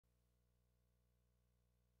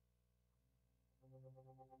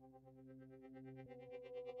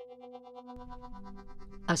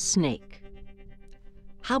A snake.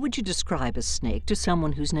 How would you describe a snake to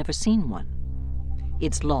someone who's never seen one?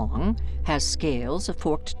 It's long, has scales, a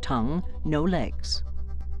forked tongue, no legs.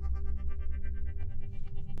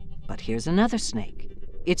 But here's another snake.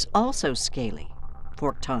 It's also scaly,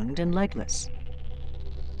 fork-tongued and legless.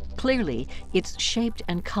 Clearly, it's shaped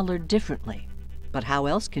and colored differently, but how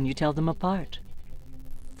else can you tell them apart?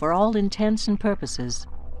 For all intents and purposes,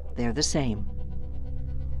 they're the same.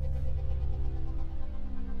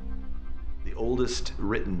 The oldest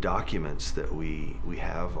written documents that we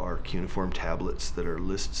have are cuneiform tablets that are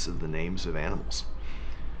lists of the names of animals.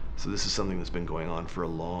 So this is something that's been going on for a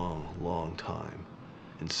long, long time.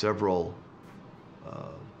 In several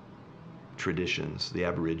traditions, the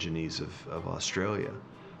Aborigines of Australia,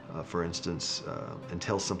 for instance,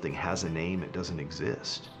 until something has a name, it doesn't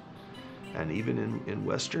exist. And even in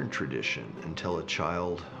Western tradition, until a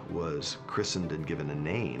child was christened and given a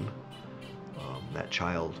name, that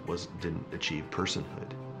child didn't achieve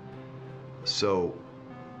personhood. So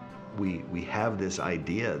we have this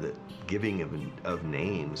idea that giving of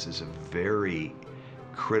names is a very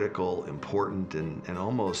critical, important, and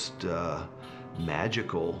almost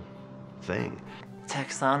magical thing.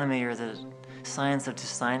 Taxonomy, or the science of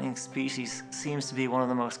designing species, seems to be one of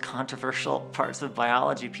the most controversial parts of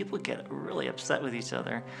biology. People get really upset with each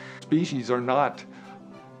other. Species are not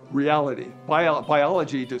reality.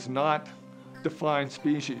 Biology does not define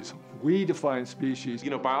species. We define species.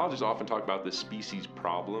 You know, biologists often talk about the species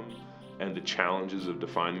problem and the challenges of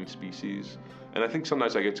defining species. And I think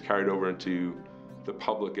sometimes that gets carried over into the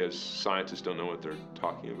public as scientists don't know what they're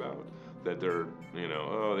talking about. That they're, you know,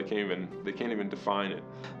 oh, they can't even define it.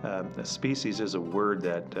 A species is a word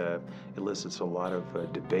that elicits a lot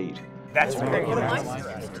of debate. That's ridiculous.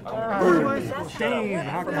 Dave,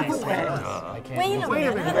 how can I say? Wait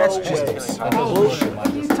a minute. That's just evolution. What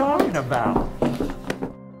are you talking about?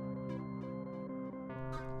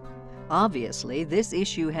 Obviously, this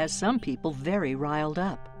issue has some people very riled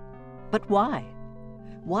up. But why?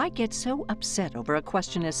 Why get so upset over a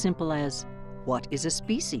question as simple as, what is a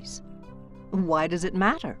species? Why does it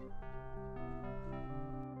matter?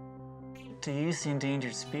 To use the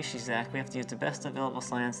Endangered Species Act, we have to use the best available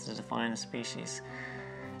science to define a species.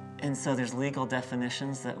 And so there's legal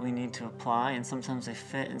definitions that we need to apply, and sometimes they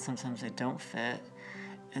fit and sometimes they don't fit.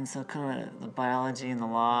 And so kind of the biology and the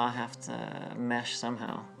law have to mesh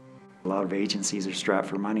somehow. A lot of agencies are strapped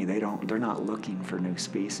for money. They're not looking for new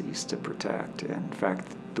species to protect. In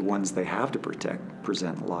fact, the ones they have to protect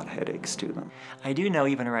present a lot of headaches to them. I do know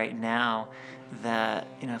even right now that,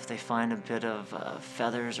 you know, if they find a bit of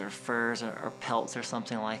feathers or furs or pelts or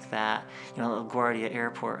something like that, you know, LaGuardia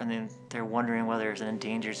Airport, and then they're wondering whether an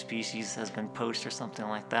endangered species has been poached or something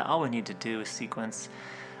like that, all we need to do is sequence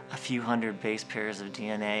a few hundred base pairs of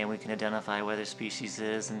DNA, and we can identify where the species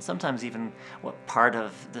is, and sometimes even what part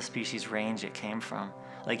of the species range it came from.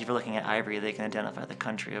 Like if you're looking at ivory, they can identify the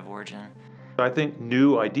country of origin. I think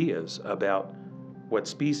new ideas about what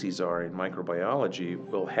species are in microbiology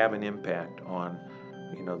will have an impact on,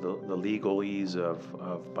 you know, the legalese of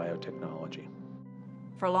biotechnology.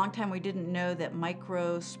 For a long time, we didn't know that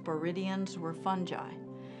microsporidians were fungi,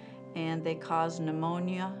 and they cause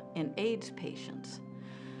pneumonia in AIDS patients.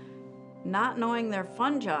 Not knowing they're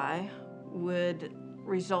fungi would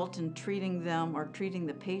result in treating them or treating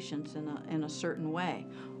the patients in a certain way.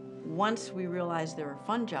 Once we realized they were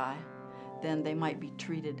fungi, then they might be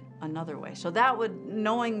treated another way. So that would,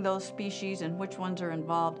 knowing those species and which ones are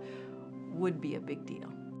involved, would be a big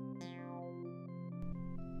deal.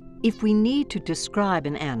 If we need to describe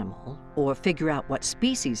an animal or figure out what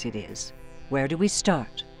species it is, where do we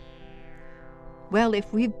start? Well,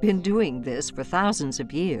 if we've been doing this for thousands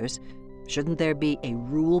of years, shouldn't there be a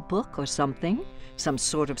rule book or something, some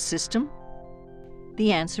sort of system?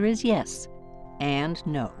 The answer is yes and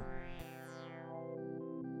no.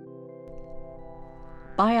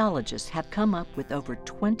 Biologists have come up with over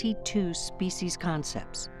 22 species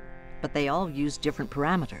concepts, but they all use different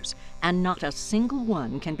parameters, and not a single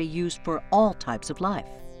one can be used for all types of life.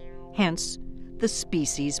 Hence, the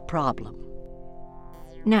species problem.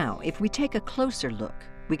 Now, if we take a closer look,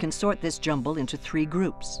 we can sort this jumble into 3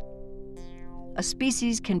 groups. A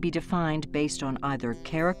species can be defined based on either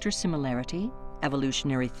character similarity,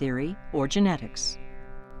 evolutionary theory, or genetics.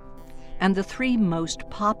 And the 3 most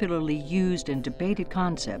popularly used and debated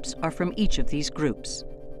concepts are from each of these groups: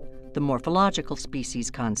 the morphological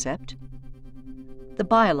species concept, the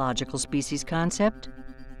biological species concept,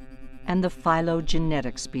 and the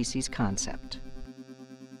phylogenetic species concept.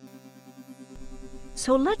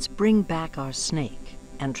 So let's bring back our snake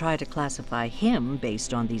and try to classify him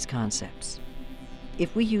based on these concepts.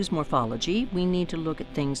 If we use morphology, we need to look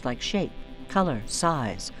at things like shape, color,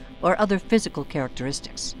 size, or other physical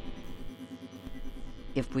characteristics.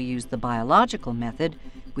 If we use the biological method,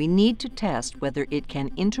 we need to test whether it can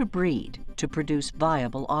interbreed to produce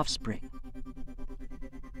viable offspring.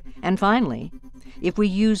 And finally, if we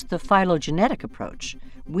use the phylogenetic approach,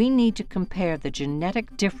 we need to compare the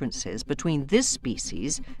genetic differences between this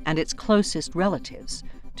species and its closest relatives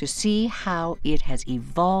to see how it has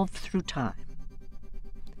evolved through time.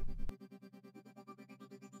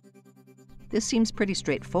 This seems pretty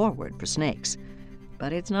straightforward for snakes,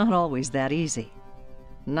 but it's not always that easy.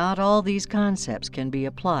 Not all these concepts can be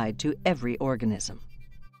applied to every organism.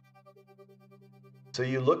 So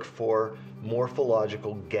you look for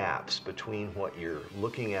morphological gaps between what you're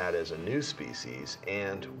looking at as a new species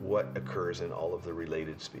and what occurs in all of the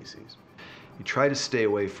related species. You try to stay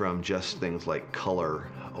away from just things like color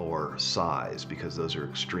or size, because those are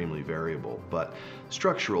extremely variable, but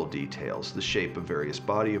structural details, the shape of various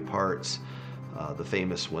body parts. The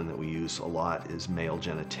famous one that we use a lot is male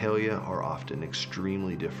genitalia are often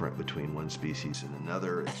extremely different between one species and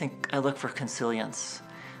another. I think I look for consilience.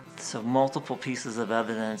 So multiple pieces of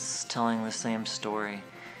evidence telling the same story.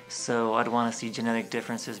 So I'd want to see genetic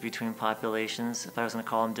differences between populations. If I was going to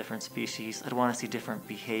call them different species, I'd want to see different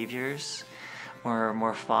behaviors or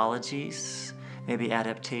morphologies, maybe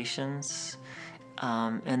adaptations.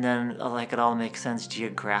 And then it all makes sense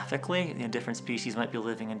geographically. Different species might be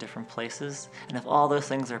living in different places. And if all those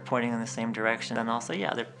things are pointing in the same direction, then I'll say,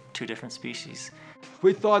 yeah, they're two different species.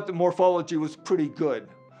 We thought the morphology was pretty good,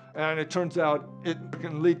 and it turns out it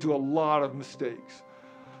can lead to a lot of mistakes.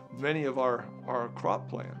 Many of our crop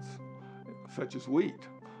plants, such as wheat,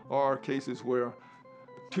 are cases where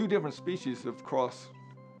two different species have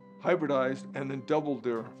hybridized and then doubled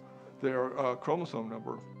their chromosome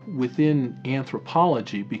number. Within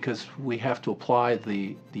anthropology, because we have to apply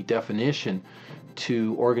the definition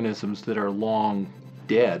to organisms that are long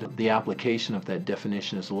dead, the application of that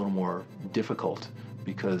definition is a little more difficult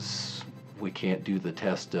because we can't do the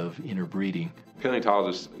test of interbreeding.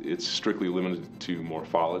 Paleontologists, it's strictly limited to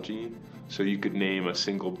morphology, so you could name a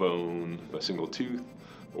single bone, a single tooth,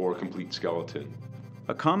 or a complete skeleton.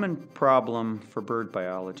 A common problem for bird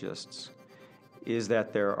biologists is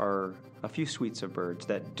that there are a few suites of birds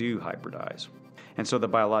that do hybridize. And so the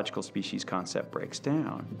biological species concept breaks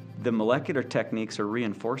down. The molecular techniques are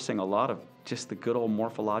reinforcing a lot of just the good old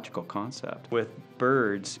morphological concept. With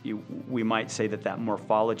birds, we might say that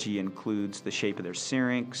morphology includes the shape of their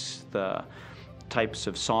syrinx, the types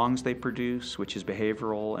of songs they produce, which is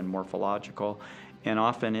behavioral and morphological, and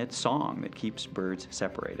often it's song that keeps birds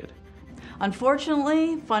separated.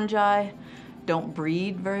 Unfortunately, fungi don't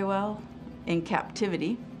breed very well in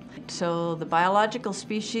captivity. So the biological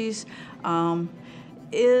species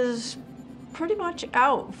is pretty much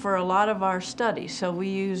out for a lot of our studies. So we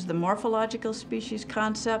use the morphological species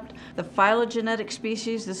concept. The phylogenetic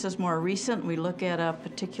species, this is more recent. We look at a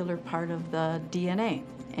particular part of the DNA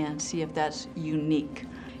and see if that's unique.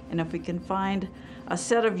 And if we can find a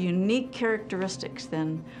set of unique characteristics,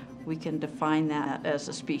 then we can define that as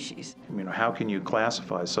a species. How can you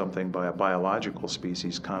classify something by a biological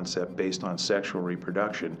species concept based on sexual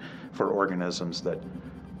reproduction for organisms that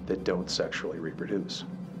don't sexually reproduce?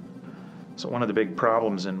 So one of the big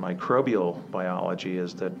problems in microbial biology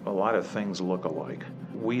is that a lot of things look alike.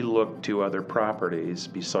 We look to other properties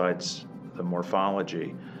besides the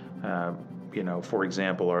morphology. For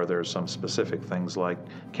example, are there some specific things like,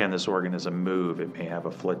 can this organism move? It may have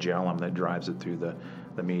a flagellum that drives it through the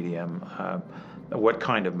medium. What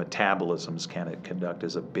kind of metabolisms can it conduct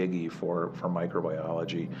is a biggie for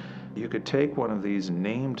microbiology. You could take one of these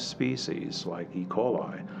named species like E.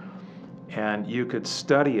 coli, and you could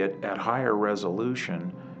study it at higher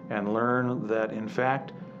resolution and learn that, in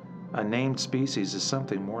fact, a named species is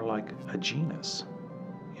something more like a genus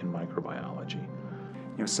in microbiology.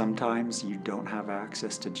 Sometimes you don't have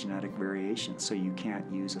access to genetic variation, so you can't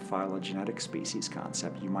use a phylogenetic species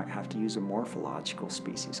concept. You might have to use a morphological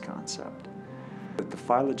species concept. With the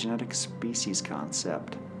phylogenetic species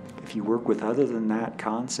concept, if you work with other than that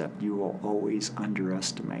concept, you will always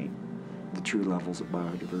underestimate the true levels of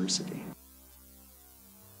biodiversity.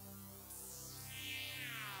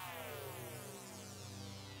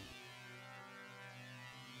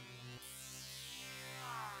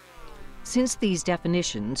 Since these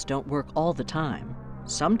definitions don't work all the time,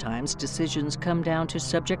 sometimes decisions come down to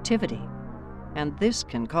subjectivity, and this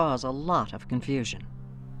can cause a lot of confusion.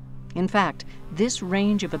 In fact, this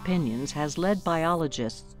range of opinions has led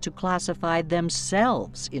biologists to classify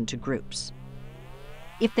themselves into groups.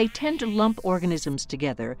 If they tend to lump organisms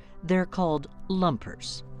together, they're called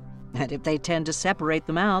lumpers. And if they tend to separate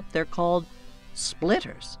them out, they're called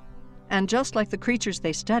splitters. And just like the creatures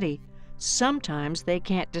they study, sometimes they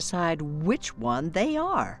can't decide which one they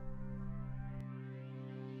are.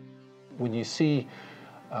 When you see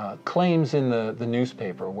claims in the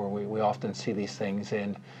newspaper, where we often see these things,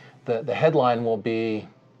 and the headline will be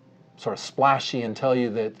sort of splashy and tell you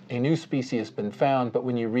that a new species has been found, but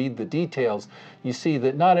when you read the details, you see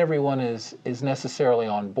that not everyone is necessarily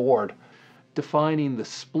on board. Defining the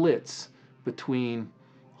splits between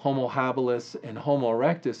Homo habilis and Homo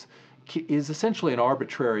erectus is essentially an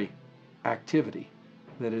arbitrary activity.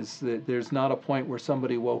 That is, that there's not a point where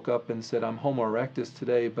somebody woke up and said, I'm Homo erectus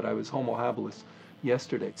today, but I was Homo habilis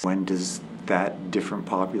yesterday. When does that different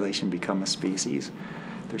population become a species?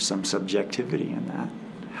 There's some subjectivity in that.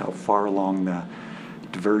 How far along the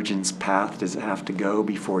divergence path does it have to go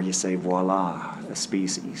before you say, voila, a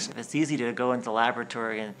species? It's easy to go into the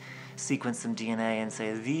laboratory and sequence some DNA and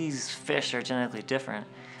say, these fish are genetically different,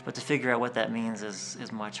 but to figure out what that means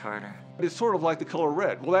is much harder. It's sort of like the color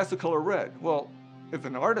red. Well, that's the color red. Well, if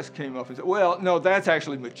an artist came up and said, well, no, that's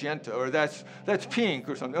actually magenta, or that's pink,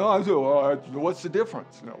 or something, I say, well, what's the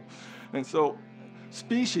difference? And so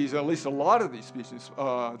species, at least a lot of these species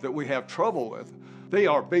that we have trouble with, they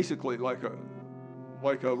are basically like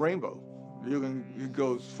a rainbow. It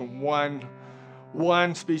goes from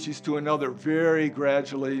one species to another very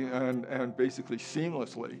gradually and basically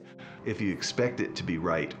seamlessly. If you expect it to be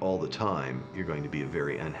right all the time, you're going to be a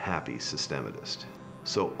very unhappy systematist.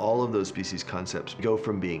 So all of those species concepts go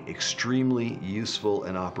from being extremely useful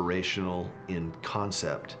and operational in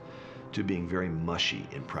concept to being very mushy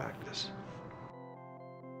in practice.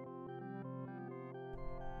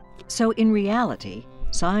 So in reality,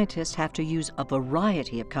 scientists have to use a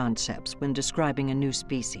variety of concepts when describing a new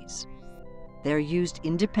species. They're used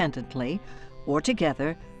independently or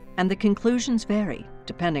together, and the conclusions vary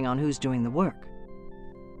depending on who's doing the work.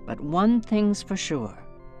 But one thing's for sure,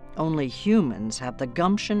 only humans have the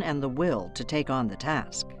gumption and the will to take on the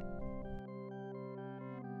task.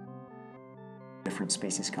 Different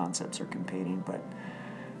species concepts are competing, but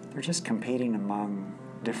they're just competing among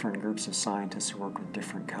different groups of scientists who work with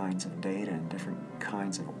different kinds of data and different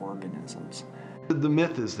kinds of organisms. The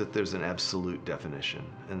myth is that there's an absolute definition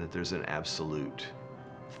and that there's an absolute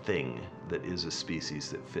thing that is a species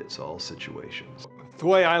that fits all situations. The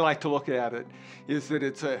way I like to look at it is that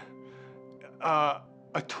it's a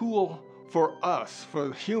tool for us,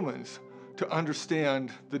 for humans, to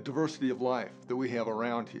understand the diversity of life that we have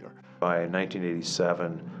around here. By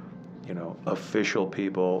 1987, official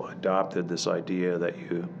people adopted this idea that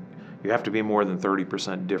you have to be more than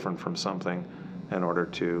 30% different from something in order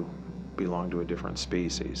to belong to a different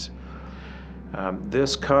species.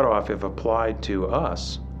 This cutoff, if applied to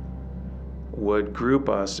us, would group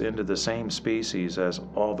us into the same species as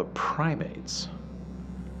all the primates.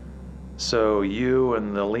 So you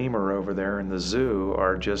and the lemur over there in the zoo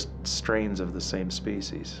are just strains of the same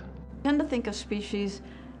species. I tend to think of species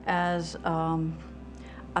as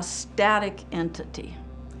a static entity.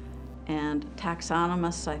 And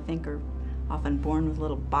taxonomists, I think, are often born with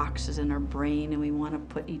little boxes in our brain, and we want to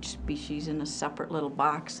put each species in a separate little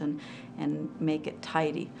box and make it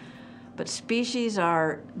tidy. But species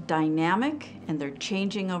are dynamic, and they're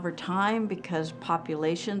changing over time because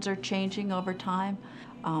populations are changing over time.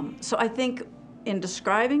 So I think in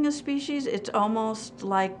describing a species, it's almost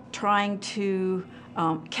like trying to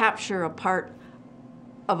capture a part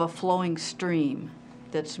of a flowing stream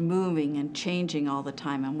that's moving and changing all the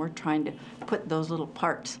time, and we're trying to put those little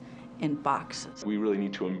parts in boxes. We really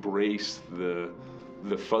need to embrace the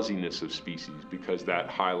fuzziness of species, because that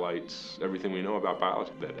highlights everything we know about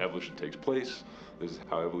biology, that evolution takes place. This is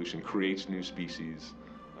how evolution creates new species.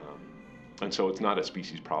 And so it's not a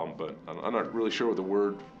species problem, but I'm not really sure what the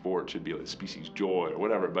word for it should be, like species joy or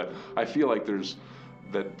whatever, but I feel like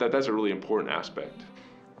that's a really important aspect.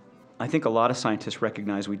 I think a lot of scientists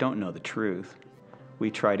recognize we don't know the truth. We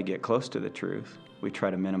try to get close to the truth. We try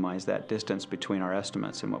to minimize that distance between our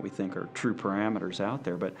estimates and what we think are true parameters out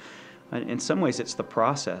there, but in some ways it's the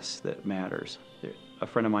process that matters. A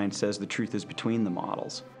friend of mine says the truth is between the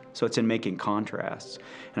models. So it's in making contrasts.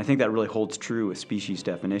 And I think that really holds true with species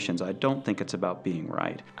definitions. I don't think it's about being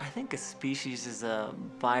right. I think a species is a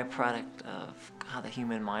byproduct of how the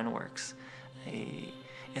human mind works.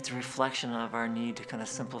 It's a reflection of our need to kind of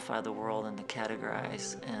simplify the world and to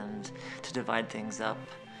categorize and to divide things up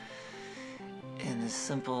in as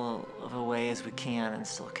simple of a way as we can and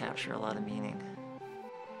still capture a lot of meaning.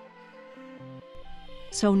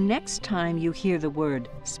 So next time you hear the word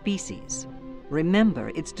species,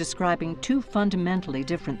 remember it's describing two fundamentally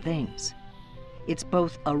different things. It's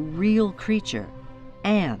both a real creature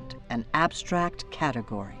and an abstract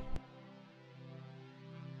category.